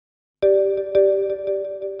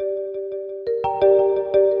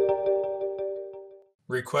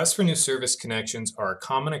Requests for new service connections are a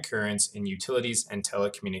common occurrence in utilities and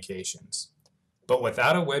telecommunications. But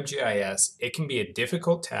without a WebGIS, it can be a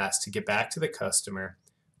difficult task to get back to the customer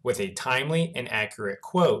with a timely and accurate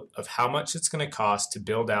quote of how much it's going to cost to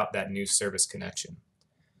build out that new service connection.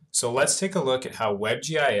 So let's take a look at how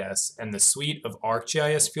WebGIS and the suite of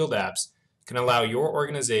ArcGIS Field Apps can allow your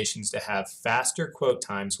organizations to have faster quote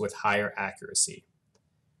times with higher accuracy.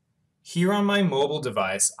 Here on my mobile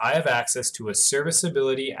device, I have access to a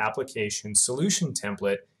serviceability application solution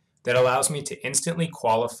template that allows me to instantly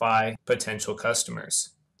qualify potential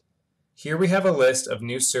customers. Here we have a list of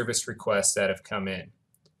new service requests that have come in.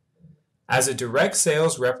 As a direct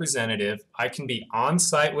sales representative, I can be on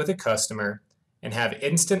site with a customer and have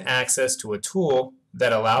instant access to a tool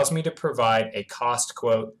that allows me to provide a cost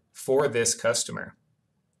quote for this customer.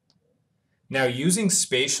 Now, using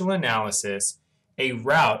spatial analysis, a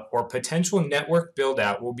route or potential network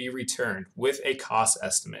build-out will be returned with a cost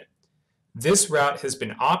estimate. This route has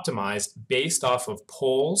been optimized based off of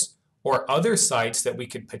poles or other sites that we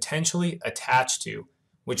could potentially attach to,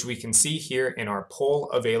 which we can see here in our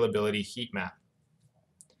pole availability heat map.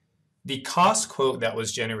 The cost quote that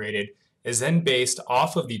was generated is then based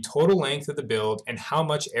off of the total length of the build and how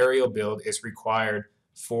much aerial build is required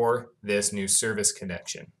for this new service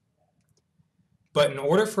connection. But in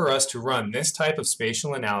order for us to run this type of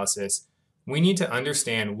spatial analysis, we need to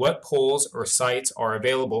understand what poles or sites are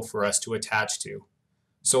available for us to attach to.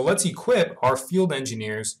 So let's equip our field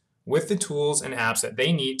engineers with the tools and apps that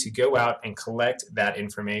they need to go out and collect that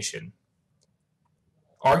information.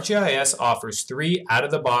 ArcGIS offers 3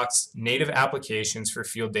 out-of-the-box native applications for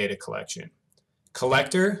field data collection: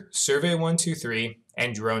 Collector, Survey123,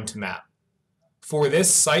 and Drone to Map. For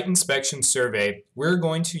this site inspection survey, we're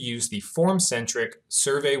going to use the form-centric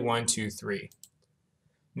Survey123.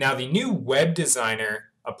 Now, the new web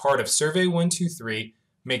designer, a part of Survey123,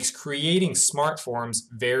 makes creating smart forms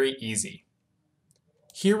very easy.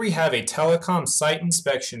 Here we have a telecom site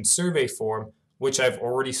inspection survey form, which I've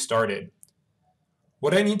already started.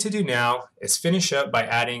 What I need to do now is finish up by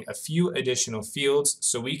adding a few additional fields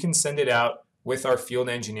so we can send it out with our field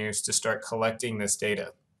engineers to start collecting this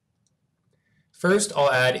data. First,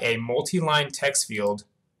 I'll add a multi-line text field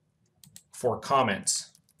for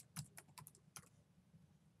comments.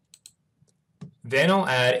 Then I'll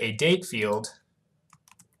add a date field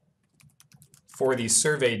for the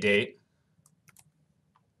survey date,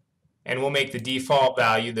 and we'll make the default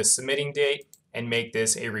value the submitting date and make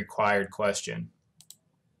this a required question.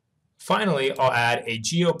 Finally, I'll add a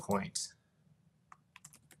geopoint.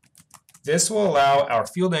 This will allow our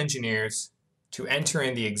field engineers to enter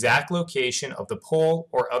in the exact location of the pole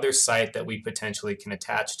or other site that we potentially can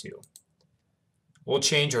attach to. We'll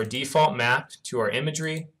change our default map to our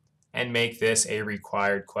imagery and make this a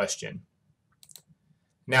required question.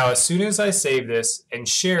 Now, as soon as I save this and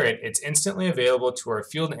share it, it's instantly available to our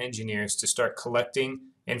field engineers to start collecting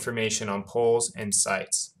information on poles and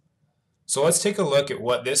sites. So let's take a look at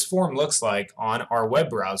what this form looks like on our web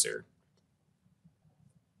browser.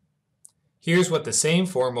 Here's what the same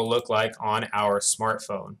form will look like on our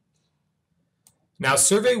smartphone. Now,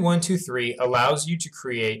 Survey123 allows you to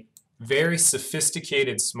create very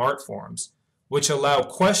sophisticated smart forms, which allow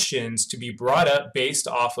questions to be brought up based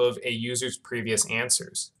off of a user's previous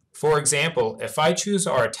answers. For example, if I choose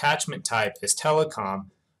our attachment type as telecom,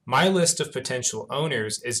 my list of potential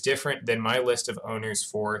owners is different than my list of owners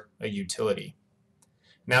for a utility.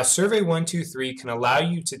 Now, Survey123 can allow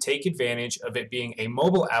you to take advantage of it being a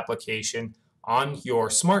mobile application on your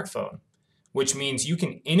smartphone, which means you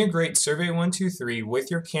can integrate Survey123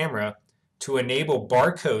 with your camera to enable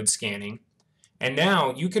barcode scanning, and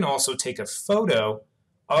now you can also take a photo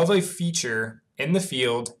of a feature in the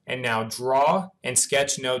field and now draw and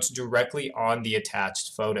sketch notes directly on the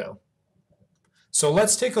attached photo. So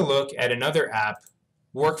let's take a look at another app,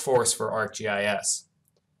 Workforce for ArcGIS.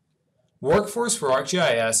 Workforce for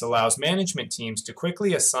ArcGIS allows management teams to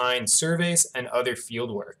quickly assign surveys and other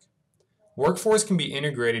fieldwork. Workforce can be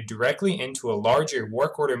integrated directly into a larger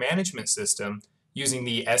work order management system using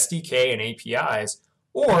the SDK and APIs,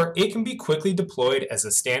 or it can be quickly deployed as a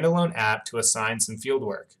standalone app to assign some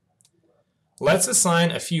fieldwork. Let's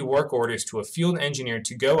assign a few work orders to a field engineer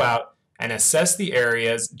to go out and assess the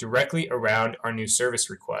areas directly around our new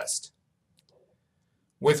service request.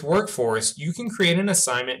 With Workforce, you can create an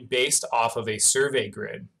assignment based off of a survey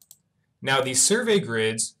grid. Now, these survey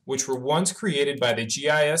grids, which were once created by the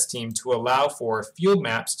GIS team to allow for field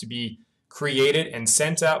maps to be created and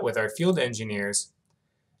sent out with our field engineers,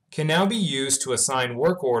 can now be used to assign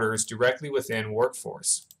work orders directly within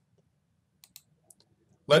Workforce.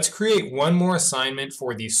 Let's create one more assignment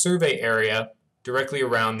for the survey area directly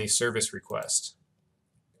around the service request.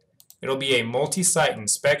 It'll be a multi-site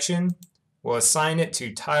inspection. We'll assign it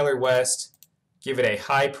to Tyler West, give it a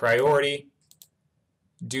high priority,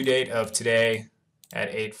 due date of today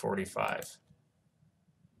at 8:45.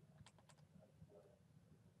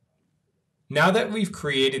 Now that we've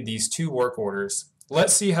created these two work orders,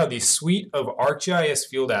 let's see how the suite of ArcGIS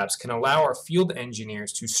Field Apps can allow our field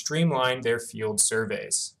engineers to streamline their field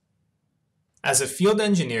surveys. As a field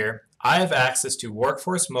engineer, I have access to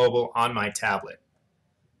Workforce Mobile on my tablet.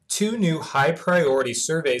 Two new high-priority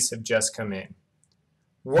surveys have just come in.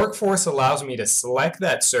 Workforce allows me to select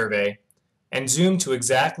that survey and zoom to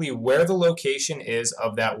exactly where the location is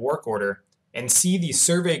of that work order and see the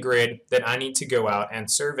survey grid that I need to go out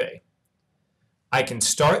and survey. I can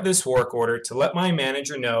start this work order to let my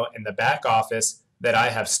manager know in the back office that I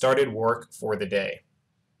have started work for the day.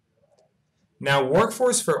 Now,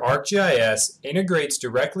 Workforce for ArcGIS integrates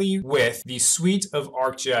directly with the suite of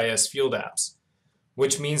ArcGIS Field Apps,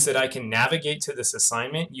 which means that I can navigate to this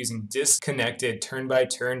assignment using disconnected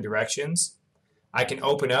turn-by-turn directions. I can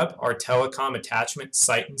open up our telecom attachment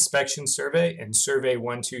site inspection survey in Survey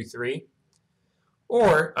 123,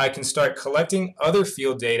 or I can start collecting other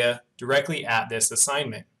field data directly at this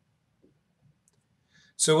assignment.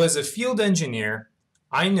 So as a field engineer,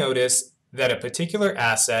 I notice that a particular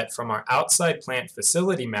asset from our outside plant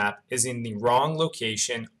facility map is in the wrong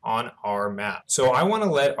location on our map. So I want to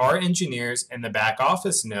let our engineers in the back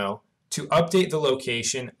office know to update the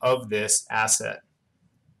location of this asset.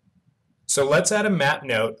 So let's add a map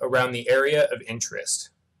note around the area of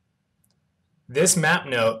interest. This map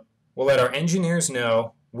note will let our engineers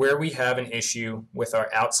know where we have an issue with our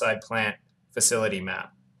outside plant facility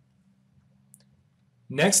map.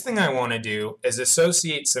 Next thing I want to do is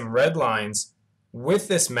associate some red lines with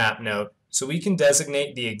this map note so we can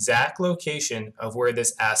designate the exact location of where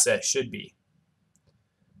this asset should be.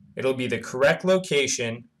 It'll be the correct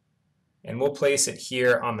location, and we'll place it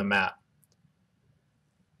here on the map.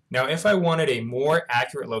 Now, if I wanted a more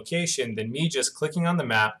accurate location than me just clicking on the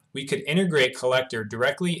map, we could integrate Collector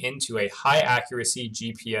directly into a high-accuracy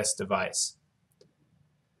GPS device.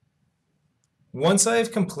 Once I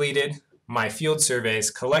have completed my field surveys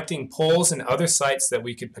collecting poles and other sites that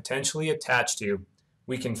we could potentially attach to,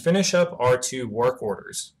 we can finish up our two work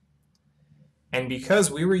orders. And because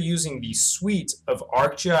we were using the suite of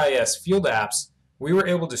ArcGIS Field Apps, we were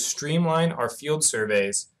able to streamline our field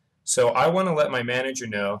surveys. So I want to let my manager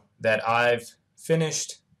know that I've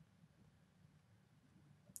finished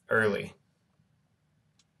early.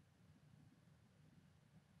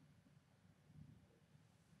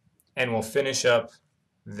 And we'll finish up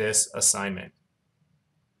this assignment.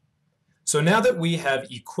 So now that we have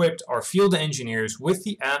equipped our field engineers with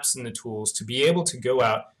the apps and the tools to be able to go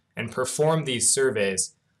out and perform these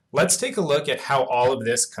surveys, let's take a look at how all of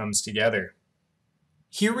this comes together.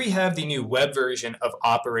 Here we have the new web version of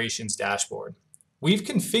Operations Dashboard. We've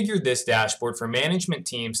configured this dashboard for management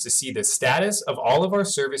teams to see the status of all of our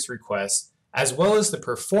service requests as well as the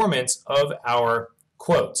performance of our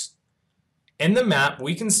quotes. In the map,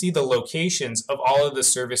 we can see the locations of all of the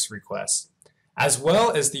service requests, as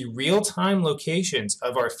well as the real-time locations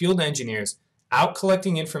of our field engineers out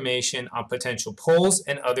collecting information on potential poles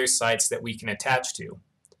and other sites that we can attach to.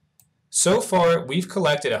 So far, we've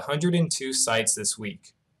collected 102 sites this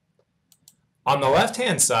week. On the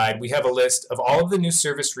left-hand side, we have a list of all of the new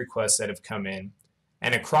service requests that have come in,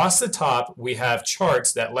 and across the top, we have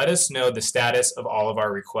charts that let us know the status of all of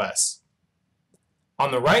our requests.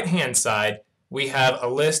 On the right-hand side, we have a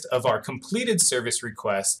list of our completed service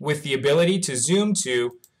requests with the ability to zoom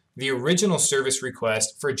to the original service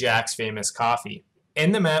request for Jack's Famous Coffee.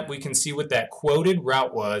 In the map, we can see what that quoted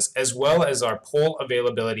route was, as well as our pole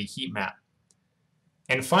availability heat map.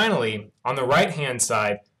 And finally, on the right-hand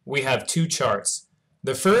side, we have two charts.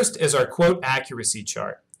 The first is our quote accuracy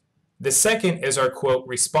chart. The second is our quote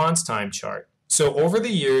response time chart. So over the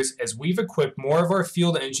years, as we've equipped more of our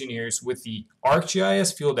field engineers with the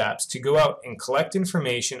ArcGIS Field Apps to go out and collect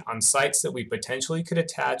information on sites that we potentially could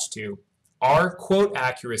attach to, our quote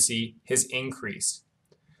accuracy has increased.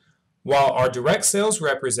 While our direct sales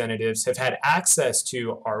representatives have had access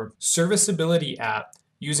to our serviceability app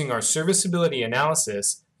using our serviceability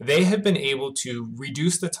analysis, they have been able to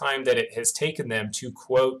reduce the time that it has taken them to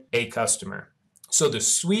quote a customer. So the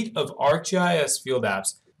suite of ArcGIS Field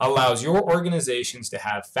Apps allows your organizations to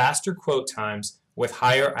have faster quote times with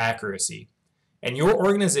higher accuracy. And your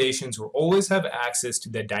organizations will always have access to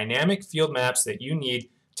the dynamic field maps that you need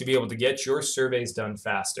to be able to get your surveys done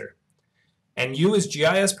faster. And you as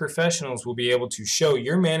GIS professionals will be able to show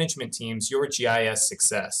your management teams your GIS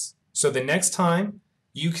success. So the next time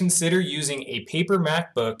you consider using a paper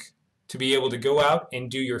MacBook to be able to go out and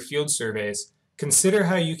do your field surveys, consider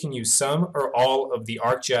how you can use some or all of the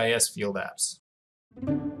ArcGIS Field Apps.